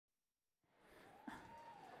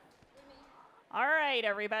All right,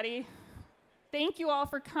 everybody. Thank you all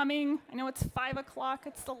for coming. I know it's 5 o'clock.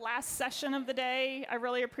 It's the last session of the day. I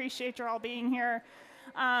really appreciate you all being here.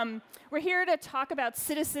 We're here to talk about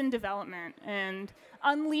citizen development and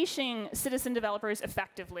unleashing citizen developers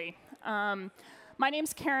effectively. My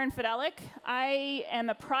name's Karen Fidelic. I am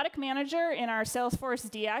a product manager in our Salesforce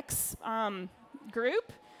DX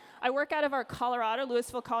group. I work out of our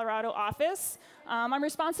Louisville, Colorado office. I'm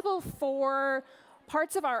responsible for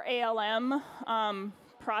parts of our ALM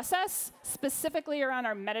process, specifically around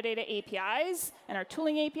our metadata APIs and our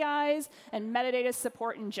tooling APIs and metadata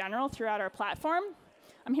support in general throughout our platform.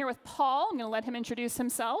 I'm here with Paul. I'm going to let him introduce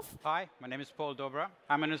himself. Hi, my name is Paul Dobra.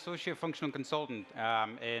 I'm an associate functional consultant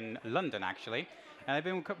in London, actually. And I've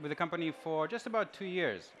been with the company for just about 2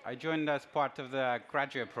 years. I joined as part of the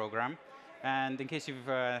graduate program. And in case you've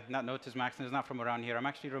not noticed, my accent is not from around here. I'm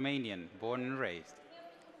actually Romanian, born and raised.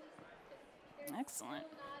 Excellent.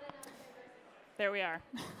 There we are.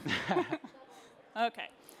 OK.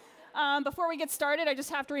 Before we get started, I just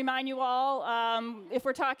have to remind you all, if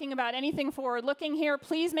we're talking about anything forward-looking here,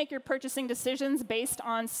 please make your purchasing decisions based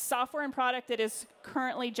on software and product that is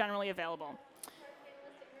currently generally available.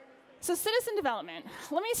 So citizen development.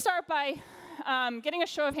 Let me start by getting a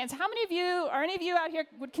show of hands. How many of you, or any of you out here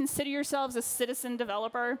would consider yourselves a citizen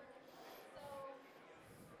developer?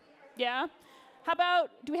 Yeah? How about,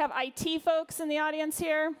 do we have IT folks in the audience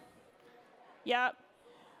here? Yeah.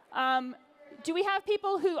 Do we have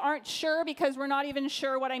people who aren't sure because we're not even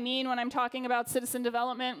sure what I mean when I'm talking about citizen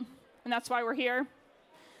development? And that's why we're here?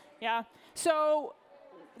 Yeah. So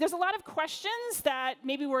there's a lot of questions that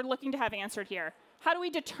maybe we're looking to have answered here. How do we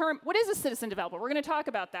determine, what is a citizen developer? We're going to talk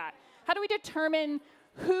about that. How do we determine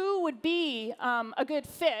who would be a good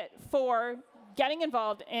fit for getting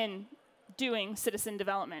involved in doing citizen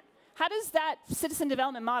development? How does that citizen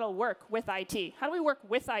development model work with IT? How do we work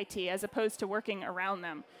with IT as opposed to working around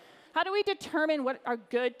them? How do we determine what are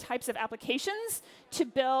good types of applications to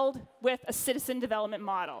build with a citizen development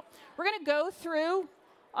model? We're going to go through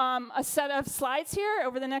a set of slides here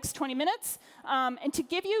over the next 20 minutes. And to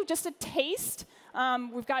give you just a taste,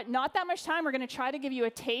 we've got not that much time. We're going to try to give you a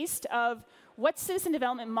taste of what citizen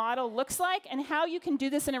development model looks like and how you can do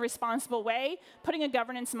this in a responsible way, putting a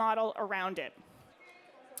governance model around it.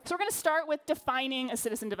 So we're going to start with defining a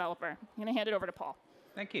citizen developer. I'm going to hand it over to Paul.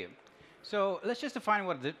 Thank you. So let's just define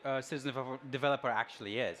what a citizen developer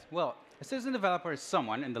actually is. Well, a citizen developer is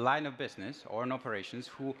someone in the line of business or in operations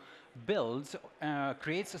who builds,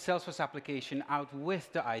 creates a Salesforce application out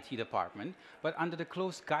with the IT department, but under the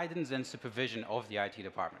close guidance and supervision of the IT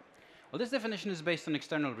department. Well, this definition is based on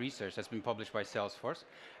external research that's been published by Salesforce,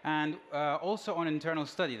 and also on an internal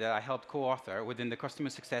study that I helped co-author within the customer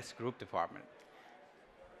success group department.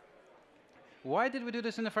 Why did we do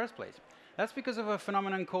this in the first place? That's because of a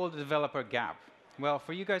phenomenon called the developer gap. Well,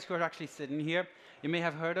 for you guys who are actually sitting here, you may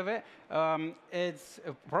have heard of it. It's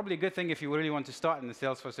probably a good thing if you really want to start in the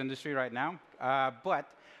Salesforce industry right now. But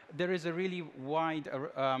there is a really wide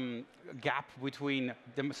gap between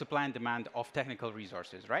the supply and demand of technical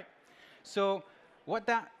resources, right? So what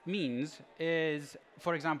that means is,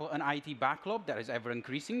 for example, an IT backlog that is ever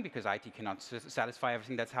increasing because IT cannot satisfy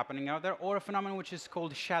everything that's happening out there, or a phenomenon which is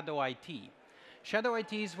called shadow IT. Shadow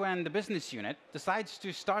IT is when the business unit decides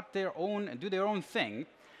to start their own and do their own thing,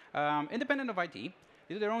 independent of IT. They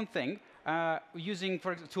do their own thing using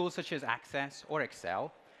tools such as Access or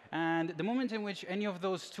Excel. And the moment in which any of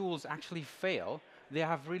those tools actually fail, they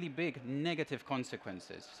have really big negative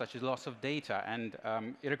consequences, such as loss of data and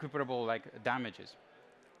irrecuperable damages.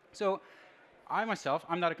 So I myself,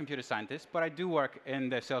 I'm not a computer scientist, but I do work in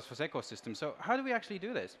the Salesforce ecosystem. So how do we actually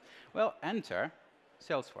do this? Well, enter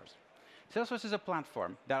Salesforce. Salesforce is a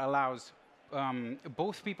platform that allows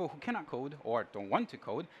both people who cannot code or don't want to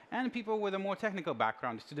code and people with a more technical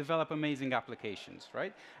background to develop amazing applications,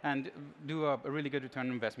 right? And do a really good return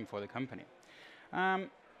on investment for the company.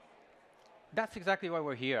 That's exactly why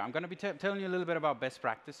we're here. I'm going to be telling you a little bit about best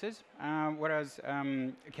practices, whereas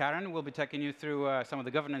Karen will be taking you through some of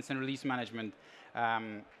the governance and release management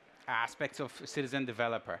aspects of citizen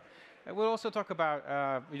developer. We'll also talk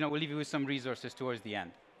about, we'll leave you with some resources towards the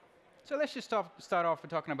end. So let's just start off with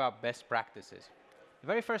talking about best practices. The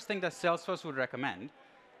very first thing that Salesforce would recommend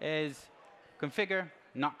is configure,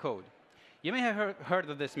 not code. You may have heard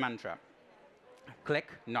of this mantra, click,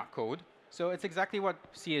 not code. So it's exactly what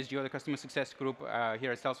CSG, or the Customer Success Group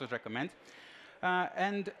here at Salesforce, recommend.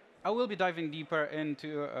 And I will be diving deeper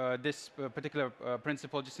into this particular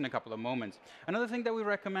principle just in a couple of moments. Another thing that we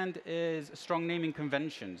recommend is strong naming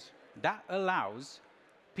conventions. That allows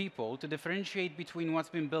people to differentiate between what's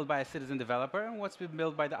been built by a citizen developer and what's been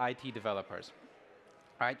built by the IT developers.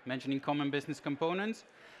 right? Mentioning common business components.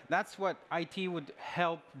 That's what IT would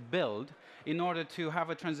help build in order to have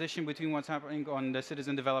a transition between what's happening on the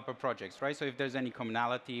citizen developer projects, right? So if there's any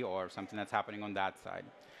commonality or something that's happening on that side,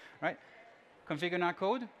 right? Configure not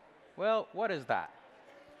code. Well, what is that?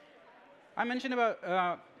 I mentioned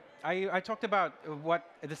about, I talked about what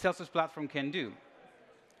the Salesforce platform can do.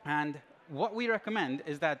 And what we recommend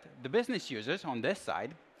is that the business users on this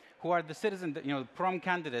side, who are the citizen, prom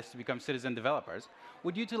candidates to become citizen developers,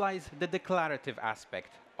 would utilize the declarative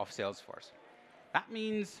aspect of Salesforce. That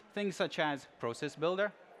means things such as process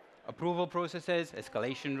builder, approval processes,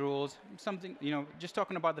 escalation rules, something, just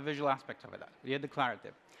talking about the visual aspect of it, the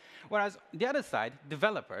declarative. Whereas the other side,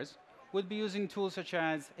 developers, would be using tools such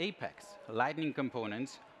as Apex, Lightning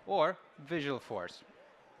Components, or Visualforce.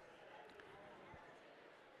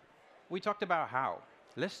 We talked about how.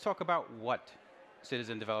 Let's talk about what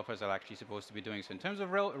citizen developers are actually supposed to be doing. So in terms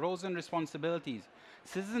of roles and responsibilities,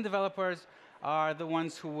 citizen developers are the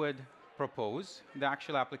ones who would propose the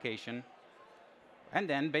actual application, and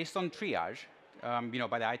then based on triage,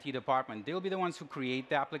 by the IT department, they'll be the ones who create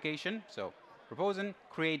the application. So proposing,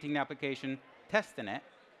 creating the application, testing it,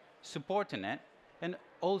 supporting it, and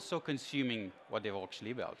also consuming what they've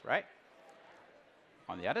actually built, right?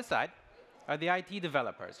 On the other side are the IT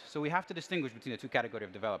developers. So we have to distinguish between the two categories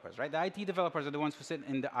of developers, right? The IT developers are the ones who sit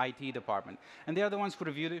in the IT department, and they are the ones who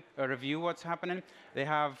review what's happening. They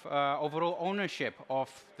have overall ownership of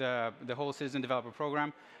the whole citizen developer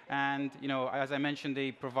program, and as I mentioned,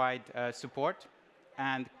 they provide support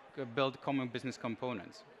and build common business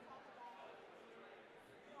components.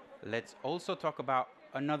 Let's also talk about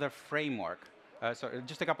another framework. So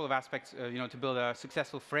just a couple of aspects, to build a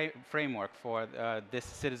successful framework for this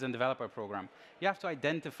citizen developer program. You have to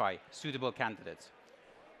identify suitable candidates.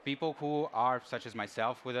 People who are, such as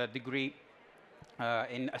myself, with a degree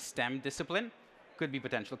in a STEM discipline could be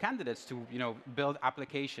potential candidates to, build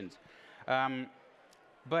applications.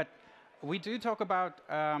 But we do talk about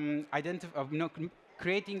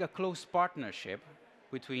creating a close partnership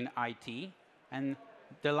between IT and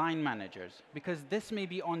the line managers, because this may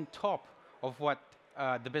be on top of what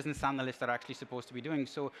the business analysts are actually supposed to be doing.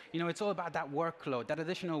 So, it's all about that workload, that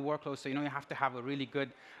additional workload. So, you have to have a really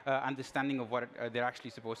good understanding of what they're actually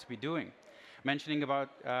supposed to be doing. Mentioning about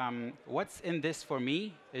what's in this for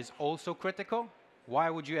me is also critical. Why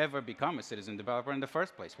would you ever become a citizen developer in the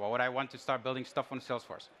first place? Why would I want to start building stuff on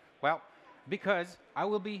Salesforce? Well, because I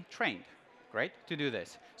will be trained, right, to do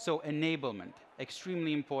this. So enablement,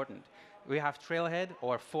 extremely important. We have Trailhead,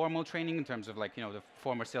 or formal training in terms of the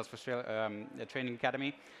former Salesforce Training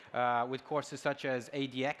Academy, with courses such as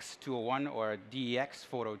ADX 201 or DEX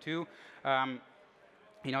 402.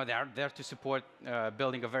 They are there to support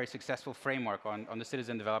building a very successful framework on the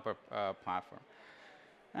citizen developer platform.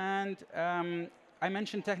 And I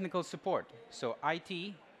mentioned technical support. So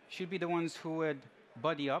IT should be the ones who would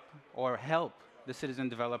buddy up or help the citizen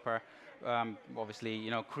developer, obviously,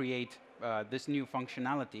 create this new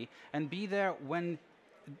functionality, and be there when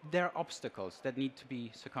there are obstacles that need to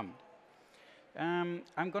be succumbed.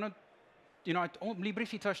 I'm going to, I only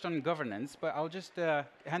briefly touched on governance, but I'll just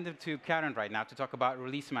hand it to Karen right now to talk about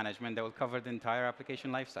release management that will cover the entire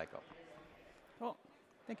application lifecycle. Cool.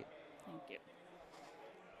 Thank you. Thank you.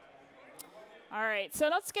 All right, so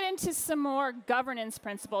let's get into some more governance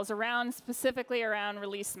principles specifically around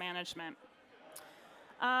release management.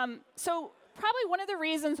 So probably one of the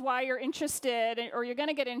reasons why you're interested, or you're going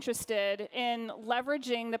to get interested in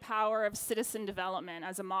leveraging the power of citizen development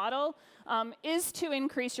as a model, is to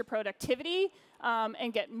increase your productivity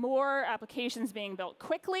and get more applications being built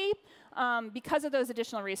quickly because of those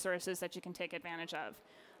additional resources that you can take advantage of.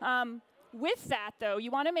 With that, though, you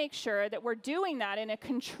want to make sure that we're doing that in a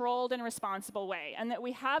controlled and responsible way, and that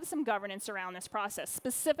we have some governance around this process,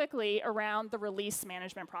 specifically around the release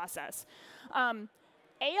management process.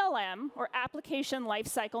 ALM, or Application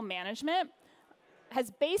Lifecycle Management,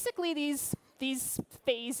 has basically these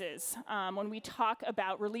phases when we talk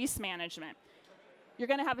about release management. You're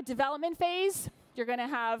going to have a development phase, you're going to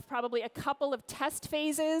have probably a couple of test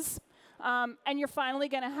phases, and you're finally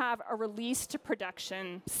going to have a release to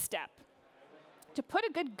production step. To put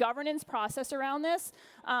a good governance process around this,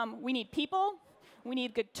 we need people, we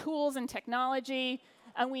need good tools and technology,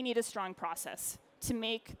 and we need a strong process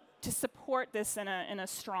to support this in a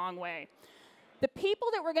strong way. The people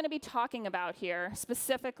that we're going to be talking about here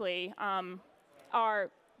specifically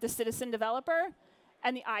are the citizen developer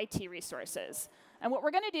and the IT resources. And what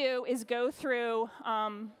we're going to do is go through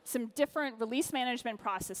some different release management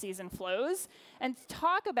processes and flows and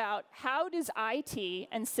talk about how does IT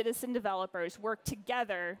and citizen developers work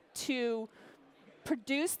together to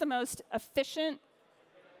produce the most efficient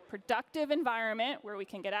productive environment where we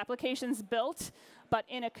can get applications built, but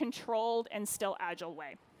in a controlled and still agile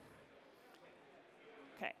way.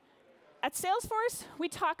 Okay. At Salesforce, we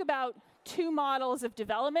talk about two models of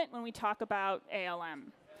development when we talk about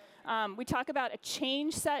ALM. We talk about a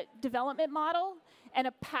change set development model and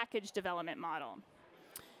a package development model.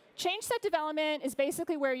 Change set development is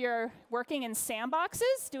basically where you're working in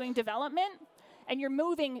sandboxes, doing development, and you're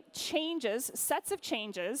moving changes, sets of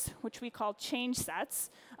changes, which we call change sets,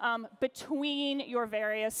 between your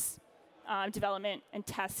various development and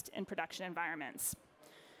test and production environments.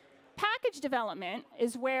 Package development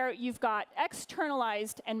is where you've got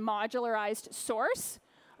externalized and modularized source,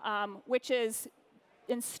 which is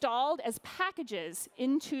installed as packages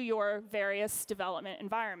into your various development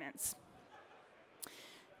environments.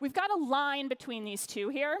 We've got a line between these two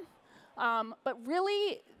here, but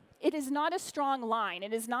really, it is not a strong line.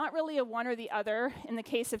 It is not really a one or the other in the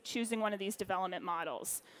case of choosing one of these development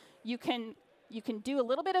models. You can do a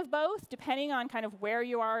little bit of both, depending on kind of where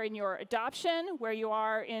you are in your adoption, where you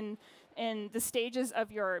are in the stages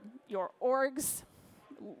of your org's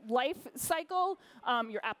life cycle,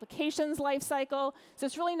 your application's life cycle. So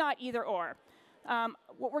it's really not either or.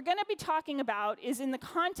 What we're going to be talking about is in the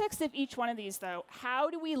context of each one of these, though,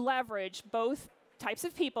 how do we leverage both types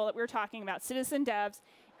of people that we were talking about, citizen devs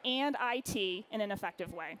and IT, in an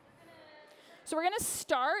effective way. So we're going to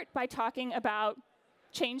start by talking about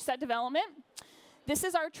change set development. This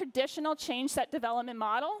is our traditional change set development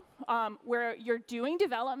model, where you're doing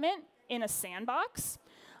development in a sandbox,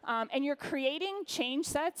 and you're creating change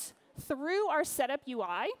sets through our setup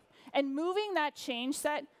UI, and moving that change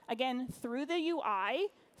set, again, through the UI,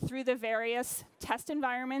 through the various test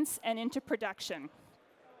environments, and into production.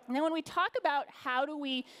 And then when we talk about how do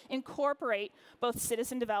we incorporate both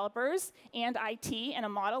citizen developers and IT in a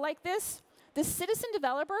model like this, the citizen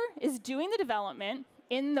developer is doing the development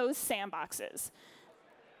in those sandboxes.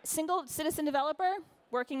 Single citizen developer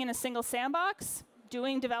working in a single sandbox,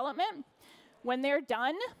 doing development. When they're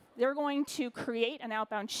done, they're going to create an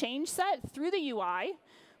outbound change set through the UI,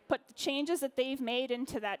 put the changes that they've made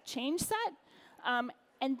into that change set,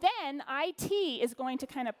 and then IT is going to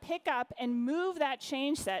kind of pick up and move that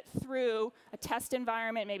change set through a test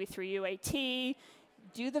environment, maybe through UAT,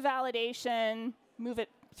 do the validation, move it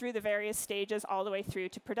through the various stages all the way through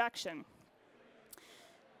to production.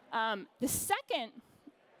 The second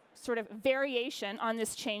sort of variation on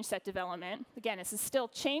this change set development, again, this is still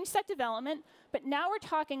change set development, but now we're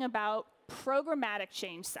talking about programmatic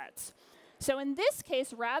change sets. So in this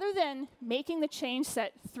case, rather than making the change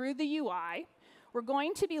set through the UI, we're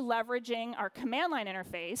going to be leveraging our command line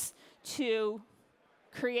interface to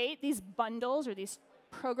create these bundles or these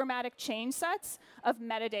programmatic change sets of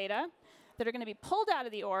metadata that are going to be pulled out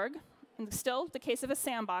of the org, and still the case of a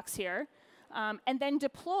sandbox here, and then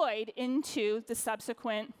deployed into the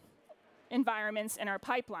subsequent environments in our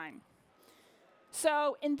pipeline.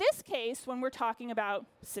 So in this case, when we're talking about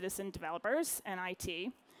citizen developers and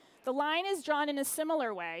IT, the line is drawn in a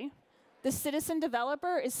similar way. The citizen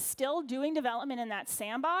developer is still doing development in that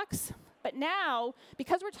sandbox, but now,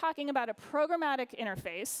 because we're talking about a programmatic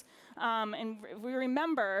interface, and we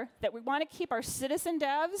remember that we want to keep our citizen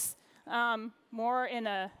devs more in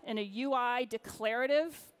a UI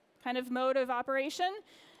declarative kind of mode of operation,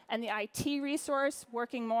 and the IT resource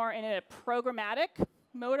working more in a programmatic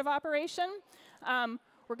mode of operation.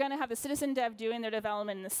 We're going to have the citizen dev doing their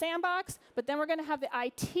development in the sandbox, but then we're going to have the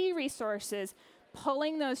IT resources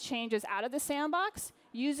pulling those changes out of the sandbox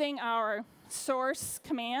using our source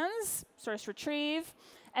commands, source retrieve,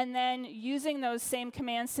 and then using those same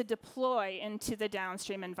commands to deploy into the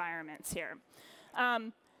downstream environments here.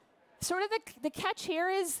 Sort of the catch here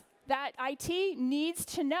is that IT needs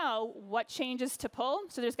to know what changes to pull,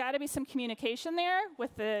 so there's got to be some communication there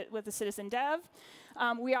with the citizen dev.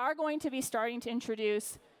 We are going to be starting to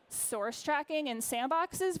introduce source tracking in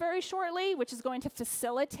sandboxes very shortly, which is going to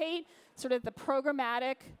facilitate sort of the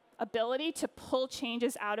programmatic ability to pull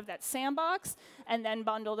changes out of that sandbox and then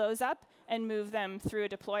bundle those up and move them through a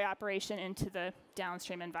deploy operation into the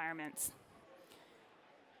downstream environments.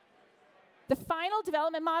 The final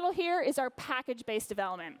development model here is our package-based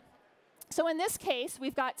development. So in this case,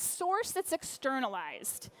 we've got source that's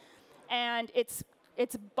externalized, and it's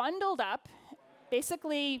bundled up.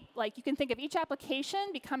 Basically, like you can think of each application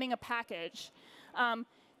becoming a package.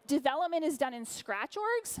 Development is done in Scratch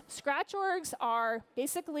orgs. Scratch orgs are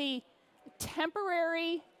basically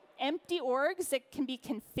temporary, empty orgs that can be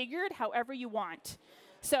configured however you want.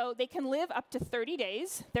 So they can live up to 30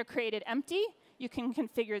 days. They're created empty. You can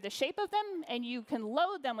configure the shape of them, and you can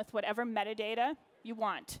load them with whatever metadata you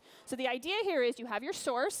want. So the idea here is you have your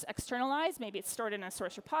source externalized. Maybe it's stored in a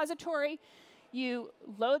source repository. You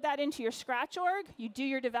load that into your Scratch org. You do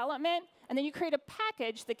your development. And then you create a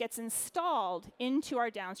package that gets installed into our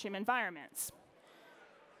downstream environments.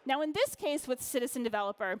 Now, in this case with Citizen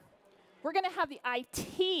Developer, we're going to have the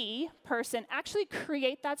IT person actually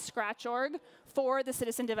create that Scratch org for the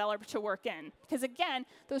Citizen Developer to work in. Because again,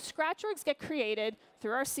 those Scratch orgs get created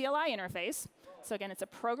through our CLI interface. So again, it's a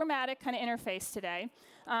programmatic kind of interface today.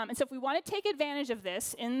 And so if we want to take advantage of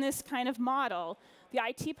this in this kind of model, the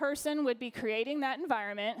IT person would be creating that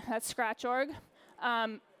environment, that Scratch org.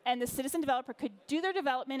 And the Citizen Developer could do their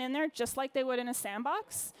development in there just like they would in a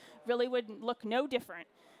sandbox. Really would look no different.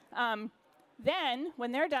 Then,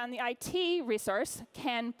 when they're done, the IT resource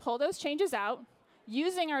can pull those changes out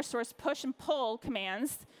using our source push and pull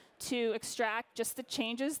commands to extract just the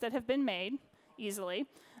changes that have been made easily.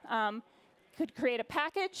 Could create a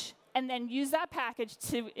package and then use that package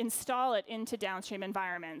to install it into downstream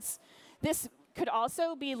environments. This could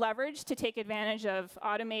also be leveraged to take advantage of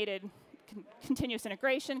automated continuous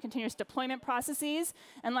integration, continuous deployment processes,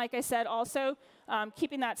 and like I said, also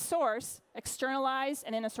keeping that source externalized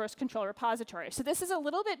and in a source control repository. So this is a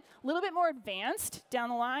little bit more advanced down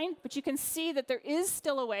the line, but you can see that there is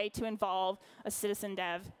still a way to involve a citizen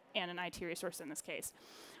dev and an IT resource in this case.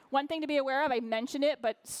 One thing to be aware of, I mentioned it,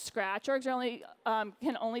 but Scratch orgs are only,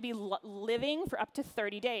 can only be living for up to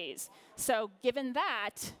 30 days. So given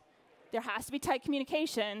that, there has to be tight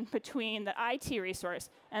communication between the IT resource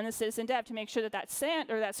and the citizen dev to make sure that that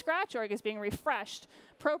Scratch org is being refreshed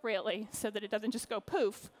appropriately so that it doesn't just go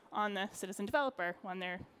poof on the citizen developer when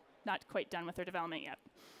they're not quite done with their development yet.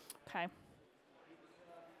 Okay.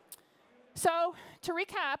 So to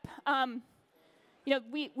recap,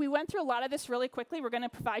 we went through a lot of this really quickly. We're going to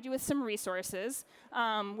provide you with some resources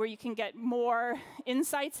where you can get more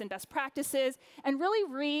insights and best practices and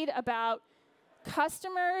really read about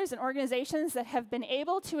customers and organizations that have been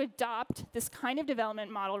able to adopt this kind of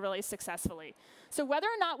development model really successfully. So whether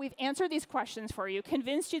or not we've answered these questions for you,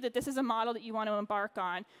 convinced you that this is a model that you want to embark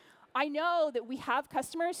on, I know that we have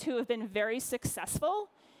customers who have been very successful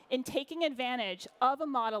in taking advantage of a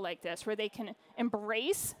model like this, where they can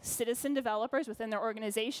embrace citizen developers within their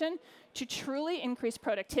organization to truly increase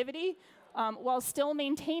productivity while still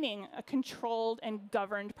maintaining a controlled and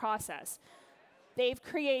governed process. They've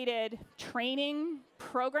created training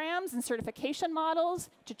programs and certification models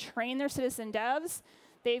to train their citizen devs.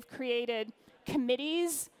 They've created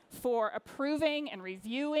committees for approving and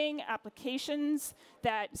reviewing applications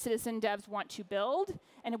that citizen devs want to build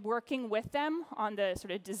and working with them on the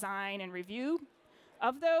sort of design and review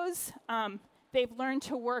of those. They've learned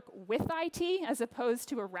to work with IT as opposed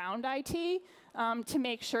to around IT to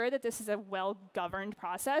make sure that this is a well-governed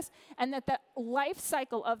process and that the life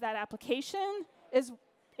cycle of that application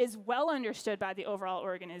is well understood by the overall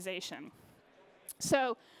organization.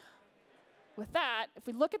 So with that, if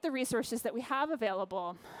we look at the resources that we have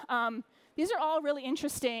available, these are all really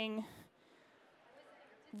interesting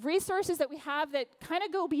resources that we have that kind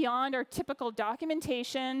of go beyond our typical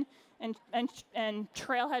documentation and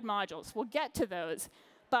Trailhead modules. We'll get to those.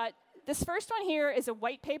 But this first one here is a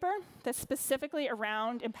white paper that's specifically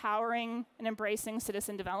around empowering and embracing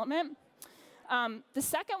citizen development. The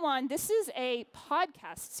second one, this is a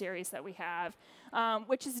podcast series that we have,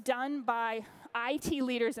 which is done by IT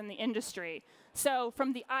leaders in the industry. So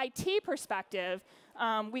from the IT perspective,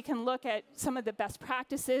 we can look at some of the best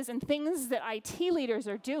practices and things that IT leaders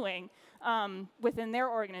are doing within their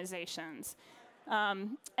organizations.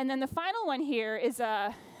 And then the final one here is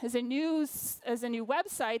a new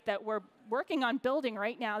website that we're working on building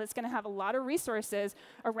right now that's going to have a lot of resources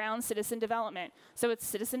around citizen development. So it's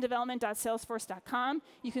citizendevelopment.salesforce.com.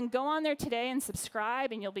 You can go on there today and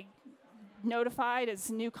subscribe, and you'll be notified as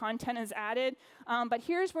new content is added. But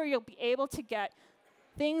here's where you'll be able to get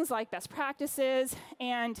things like best practices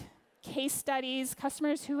and case studies,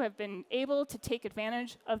 customers who have been able to take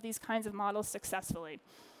advantage of these kinds of models successfully.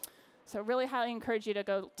 So really highly encourage you to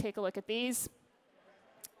go take a look at these.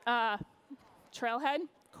 Trailhead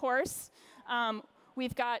course.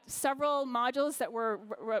 We've got several modules that we're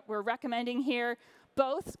recommending here,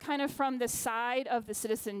 both kind of from the side of the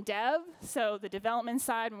citizen dev, so the development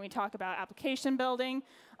side when we talk about application building.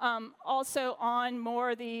 Also on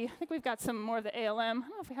more the, I think we've got some more of the ALM, I don't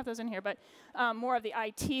know if we have those in here, but more of the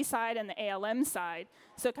IT side and the ALM side.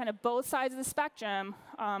 So kind of both sides of the spectrum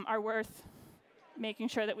are worth making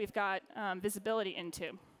sure that we've got visibility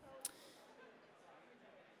into.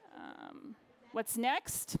 What's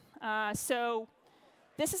next? So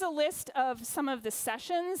this is a list of some of the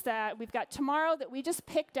sessions that we've got tomorrow that we just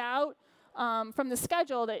picked out from the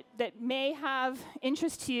schedule that may have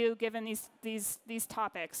interest to you given these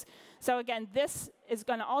topics. So again, this is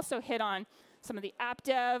going to also hit on some of the app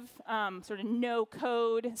dev, sort of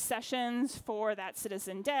no-code sessions for that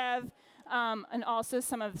citizen dev, and also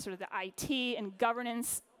some of sort of the IT and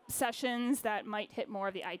governance sessions that might hit more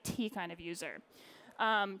of the IT kind of user.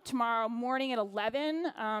 Tomorrow morning at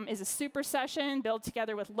 11 is a super session, build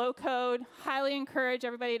together with low code. Highly encourage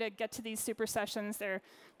everybody to get to these super sessions. They're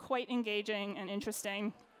quite engaging and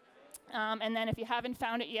interesting. And then if you haven't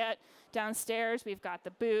found it yet, downstairs we've got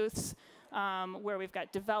the booths where we've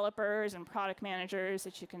got developers and product managers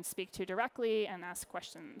that you can speak to directly and ask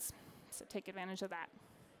questions. So take advantage of that.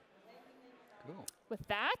 Cool. With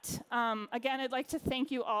that, again, I'd like to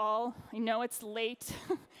thank you all. I know it's late.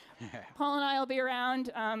 Paul and I will be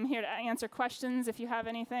around here to answer questions if you have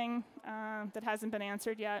anything that hasn't been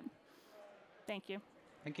answered yet. Thank you.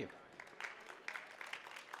 Thank you.